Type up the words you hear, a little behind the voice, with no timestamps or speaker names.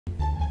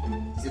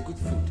a good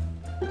food.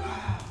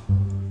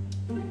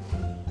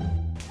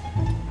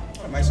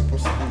 What am I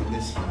supposed to do with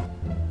this?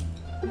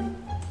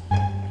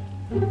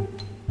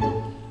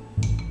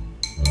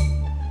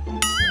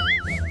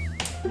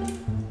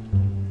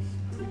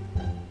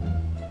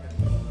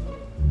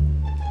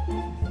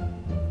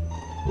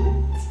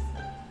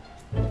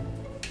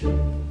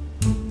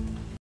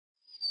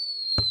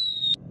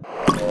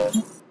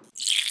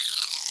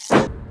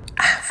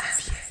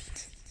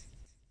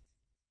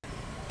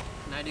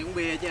 Này đi uống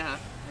bia chứ hả?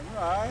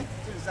 Đúng rồi,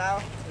 chứ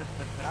sao?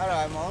 Đã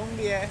rồi mà uống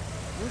bia,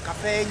 uống cà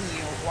phê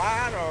nhiều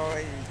quá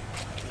rồi.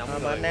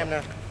 Mà anh Nam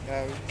nè.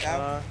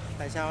 Sao?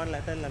 Tại sao anh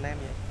lại tên là Nam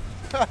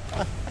vậy?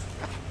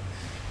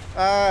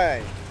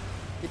 Ơi,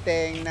 cái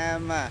tên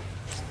Nam à,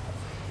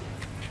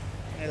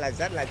 đây là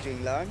rất là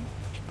chuyện lớn.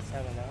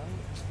 Sao là đó?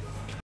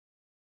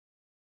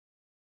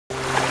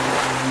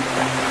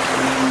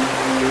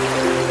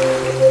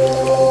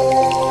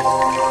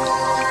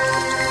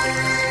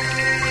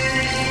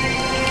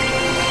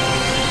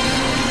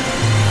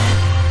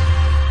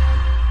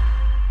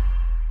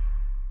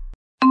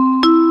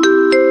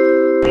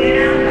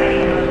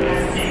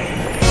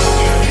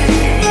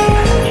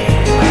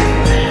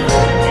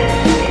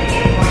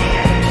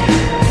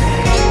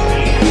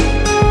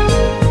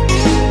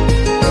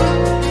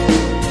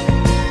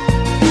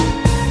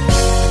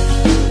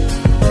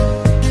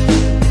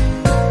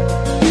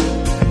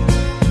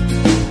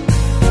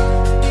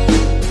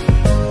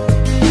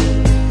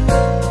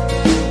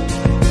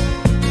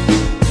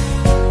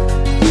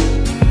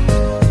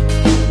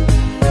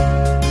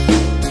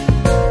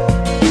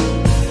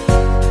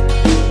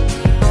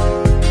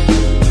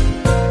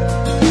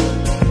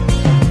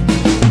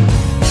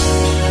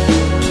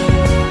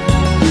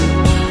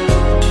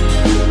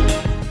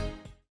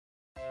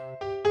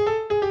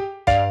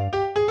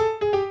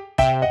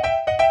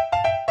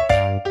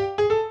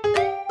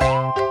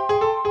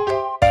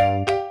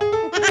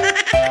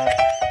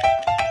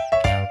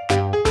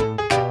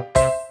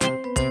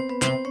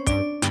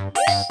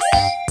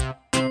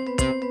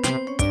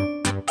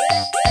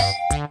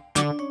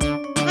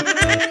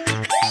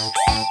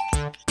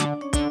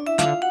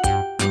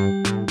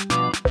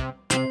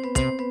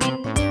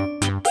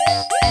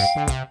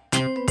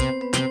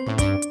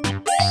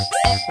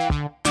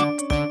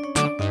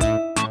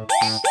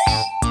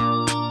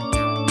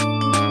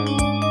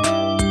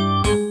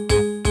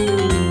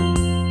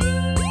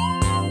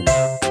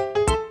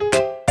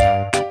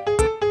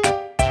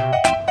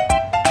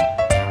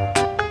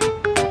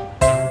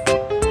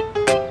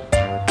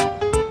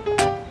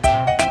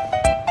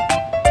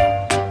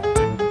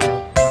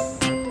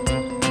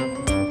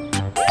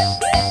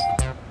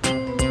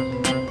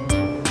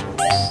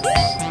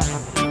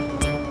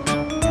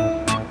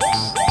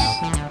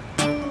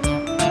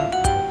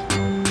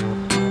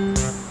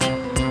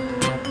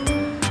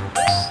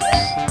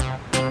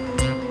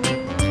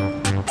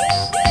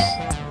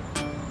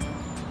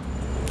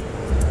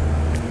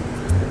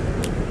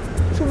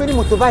 Many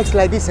motorbikes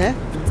like this, eh?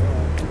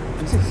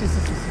 See.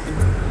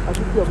 I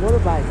think you're a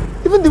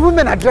motorbike. Even the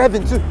women are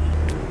driving too.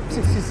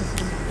 See.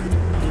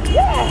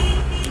 Yeah!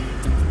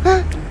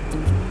 Huh?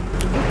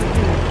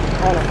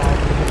 All about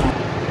motorbike.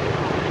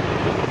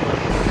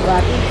 But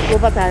I think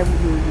over time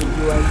you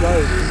enjoy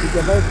it. It's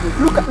a very good.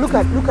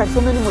 Look at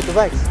so many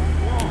motorbikes.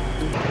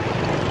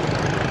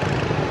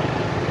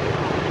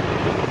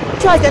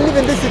 So I can live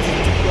in this city.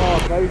 Oh,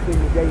 very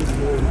soon you get used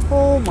to it.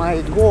 Oh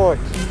my God.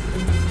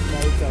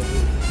 Very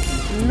soon.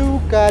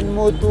 Look at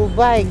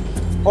motorbike,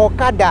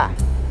 Okada.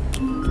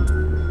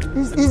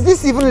 Is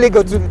this even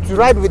legal to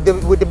ride with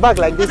the bag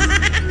like this?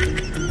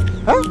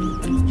 Huh?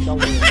 Don't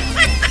worry.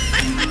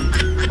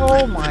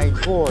 Oh my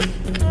God.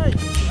 Hey.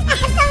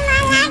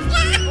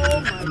 Oh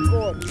my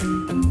God.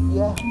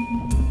 Yeah.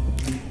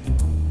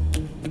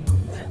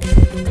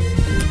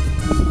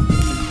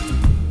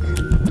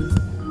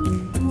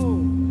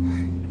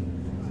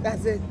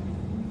 That's it.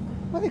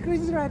 What a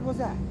crazy ride was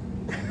that?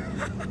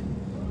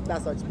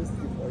 That's such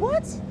mystery for you.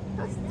 What?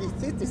 That's the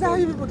city. Is that how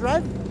you people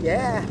drive?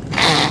 Yeah.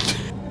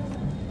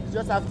 You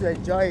just have to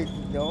enjoy it,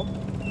 you know.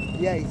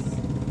 Yeah, it's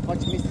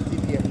much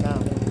mystic here now.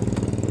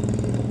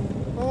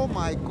 Oh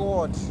my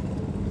God.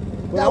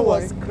 But That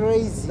was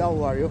crazy. Don't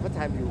worry, over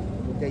time you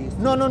get used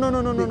to No.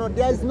 it.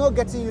 There is no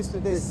getting used to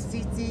The this.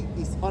 city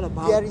is all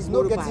about There is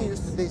no motorbikes. getting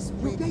used to this.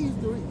 You get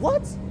used to it.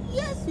 What?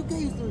 Yes, you get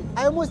used to it.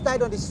 I almost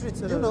died on the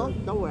streets, you know?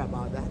 Don't worry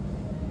about that.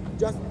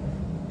 Just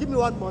give me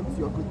 1 month,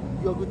 you're good.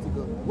 You're good to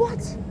go. What?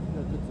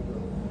 You're good to go.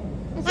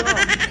 So,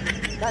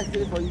 that's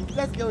it for you.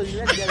 Let's get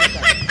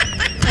inside.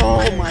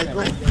 Oh my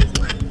God.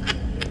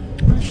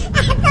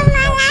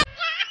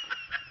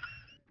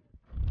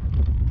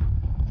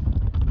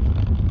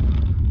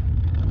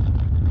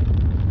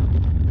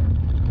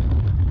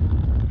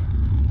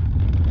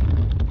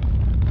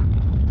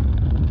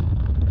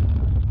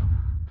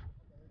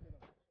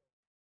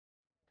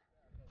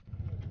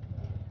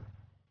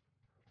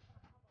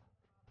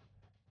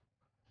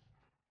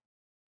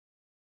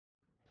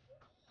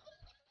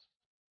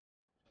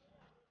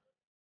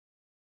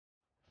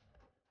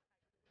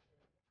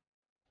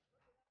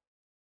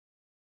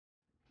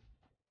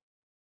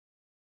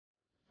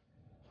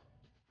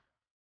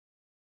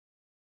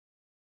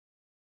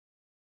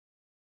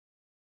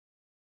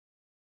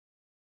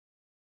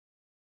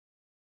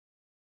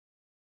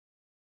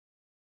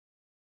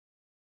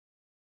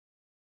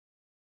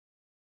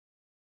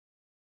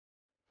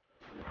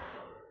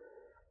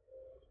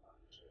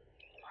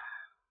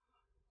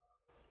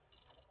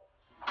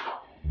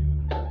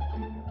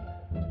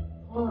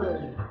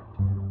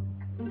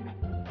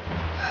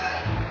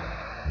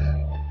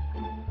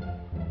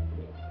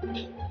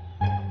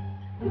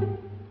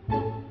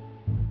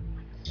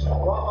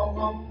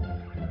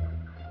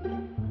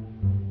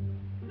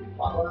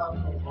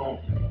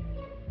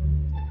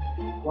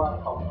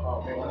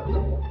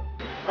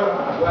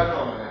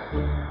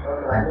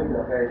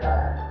 very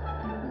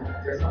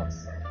bad. Just not the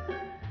same.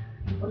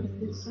 What if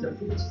this the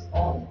food is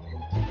on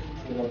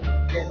and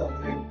get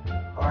something?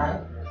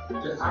 Alright?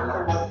 Just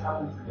after what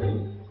happened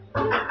today.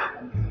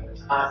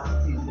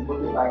 As it is the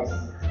motorbike.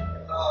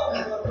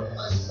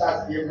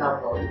 That's game now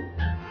for you.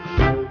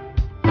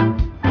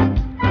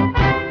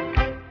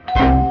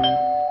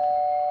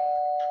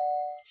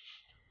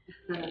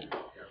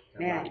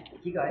 Nè,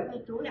 chị gửi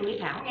với chú em Mỹ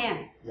Thảo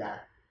nha. Dạ,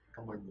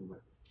 cảm ơn nhiều.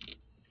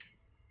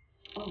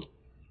 Ồ,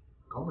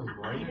 Có mình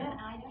mới.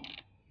 ai đó?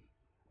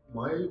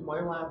 Mới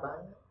qua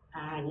bán.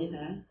 À vậy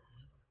hả?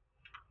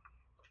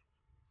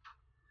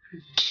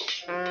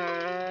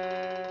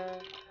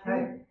 Hi.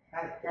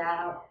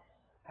 Chào.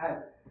 Hi.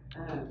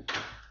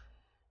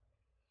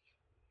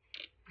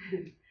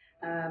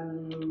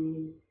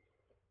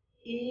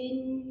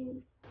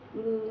 In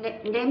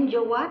name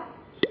your what?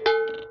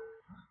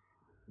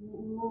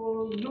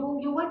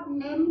 You what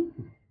name?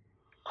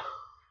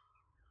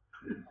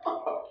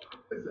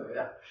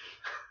 Sorry.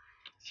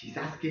 She's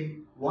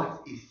asking, what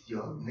is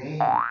your name?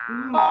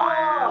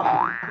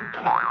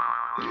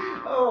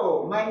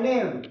 Oh, my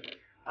name.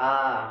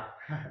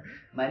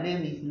 My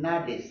name is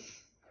Nadis.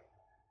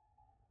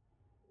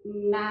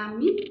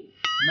 Namit.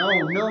 No.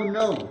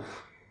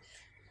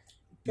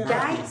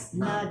 Trái.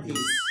 Nadis.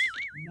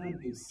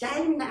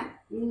 Trái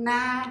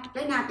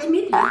trái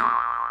mít hả?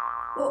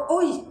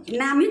 Ôi,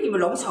 nam mít gì mà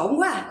lộn xộn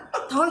quá.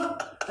 Thôi,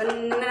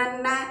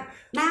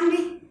 Nam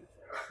đi.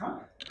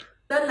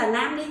 Tên là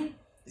Nam đi.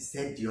 She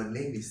said your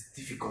name is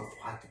difficult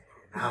for her to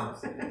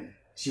pronounce.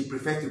 She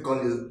prefers to call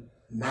you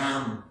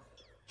Nam.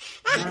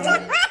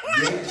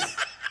 Yes.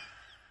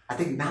 I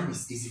think Nam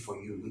is easy for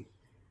you.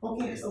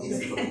 Okay, It's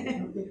easy for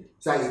you.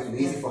 So it's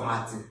easy for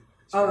her to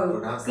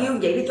pronounce kêu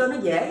that. vậy để cho nó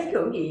dễ cái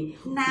kiểu gì.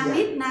 Nam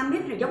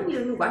mít là giống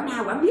như quả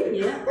na quả mít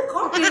vậy đó.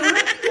 Khó kêu lắm.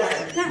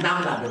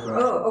 Nam là được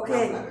rồi. Ok,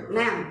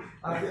 Nam.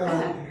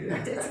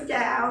 Xin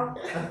chào.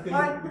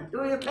 Thôi,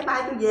 tôi bye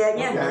bye, tôi về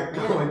nha.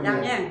 Cảm ơn Chào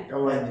nhiều. nha. Cảm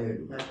ơn nhiều.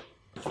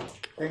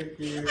 Thank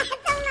you.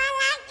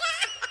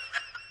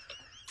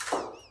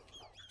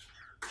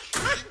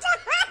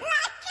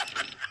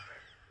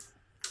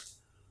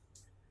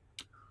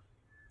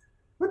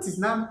 What is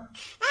Nam?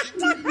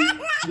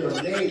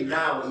 Your name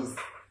now is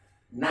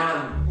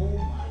Nam. Oh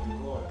my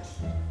God.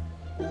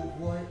 Oh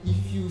boy,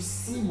 if you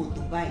see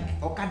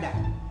motorbike, Okada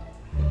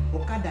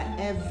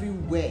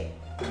everywhere,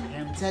 I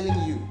am telling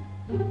you,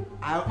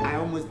 I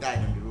almost died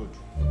on the road.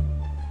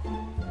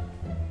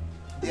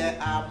 There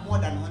are more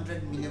than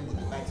 100 million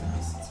motorbikes in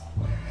this city.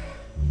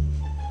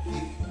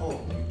 You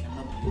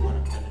cannot believe what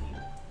I'm telling you.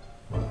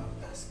 Wow,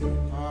 that's good.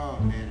 Oh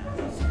man,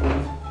 I'm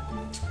scared.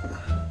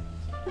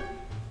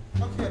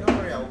 Okay, don't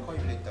worry, I'll call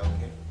you later,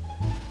 okay?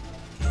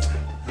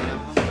 I'm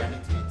hungry, I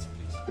need to eat,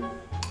 please.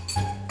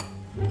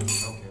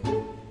 Okay.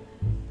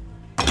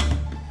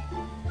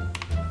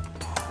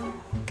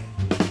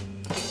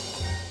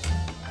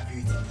 Have you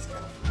eaten this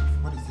kind of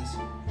food? What is this?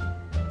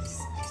 This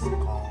is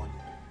called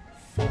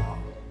pho.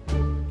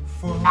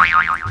 Pho.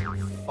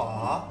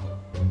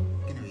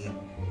 Anyway,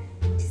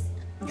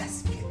 that's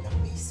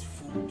Vietnamese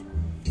food.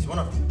 It's one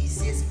of the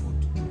easiest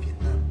food in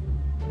Vietnam.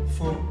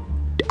 Pho.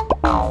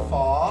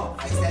 Pho.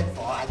 I said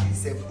pho. I didn't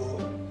say pho.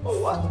 Oh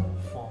what?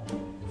 Pho.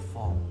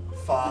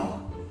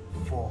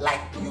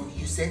 Like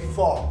you said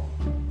pho.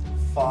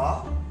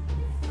 Pho.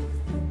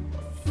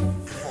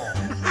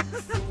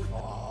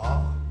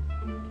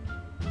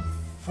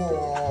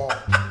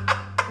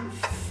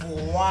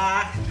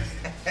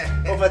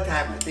 Over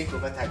time, I think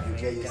over time you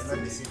get used to Cannot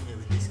it. deceive me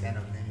with this kind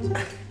of names.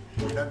 I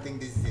don't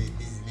think this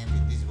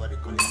is what they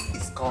call it.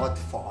 It's called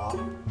pho.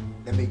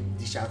 Let me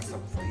dish out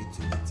some for you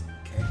to eat,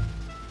 okay?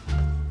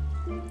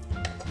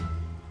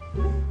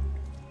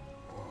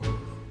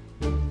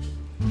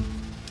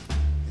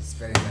 It's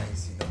very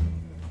nice, you know.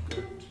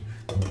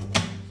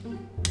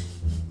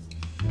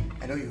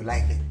 I know you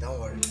like it, don't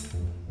worry.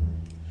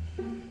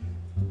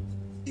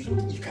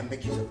 You can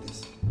make use of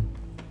this.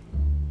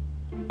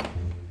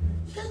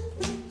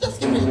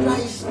 Just give it a try.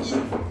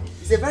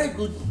 It's a very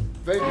good food.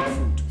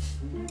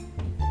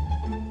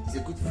 It's a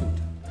good food.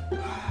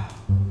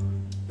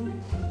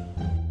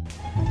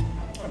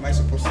 What am I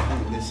supposed to do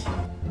with this?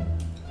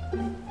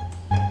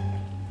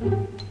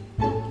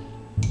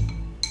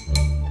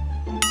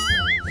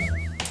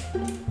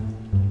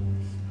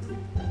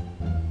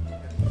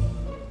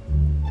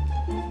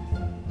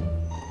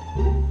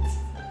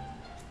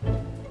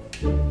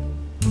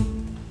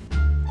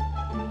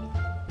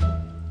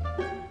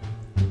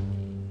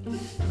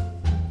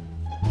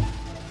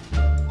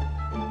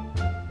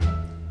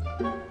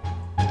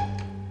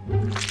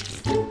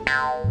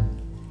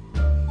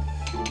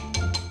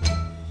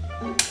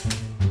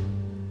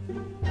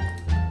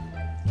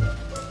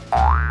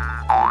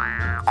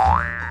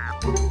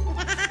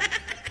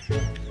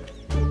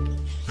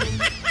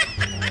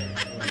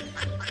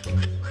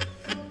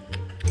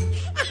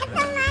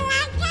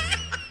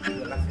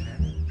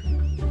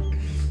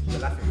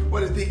 What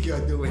do you think you're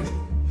doing?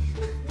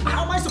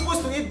 How am I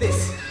supposed to eat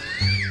this?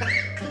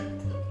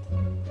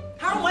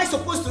 How am I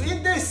supposed to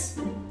eat this?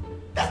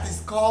 That is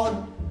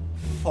called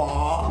For.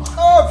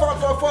 Oh, for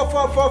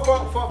what?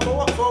 For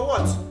what? For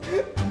what?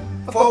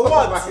 Oh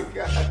my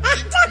God.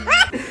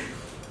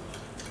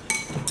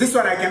 This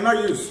one I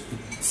cannot use.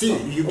 See,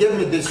 you gave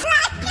me this.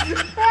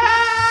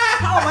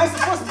 How am I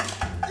supposed to?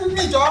 You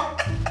need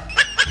job.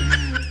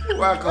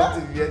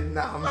 Welcome to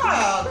Vietnam.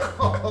 Ah,